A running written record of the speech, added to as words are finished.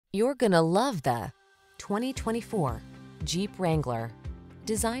You're gonna love the 2024 Jeep Wrangler.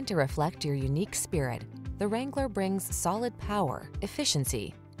 Designed to reflect your unique spirit, the Wrangler brings solid power,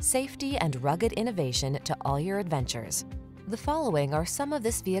 efficiency, safety, and rugged innovation to all your adventures. The following are some of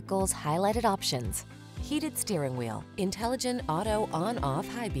this vehicle's highlighted options: heated steering wheel, intelligent auto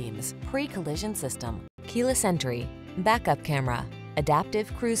on-off high beams, pre-collision system, keyless entry, backup camera,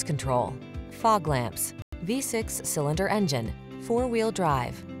 adaptive cruise control, fog lamps, V6 cylinder engine, four-wheel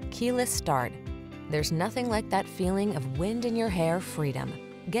drive, keyless start. There's nothing like that feeling of wind in your hair freedom.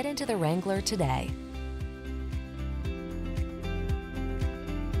 Get into the Wrangler today.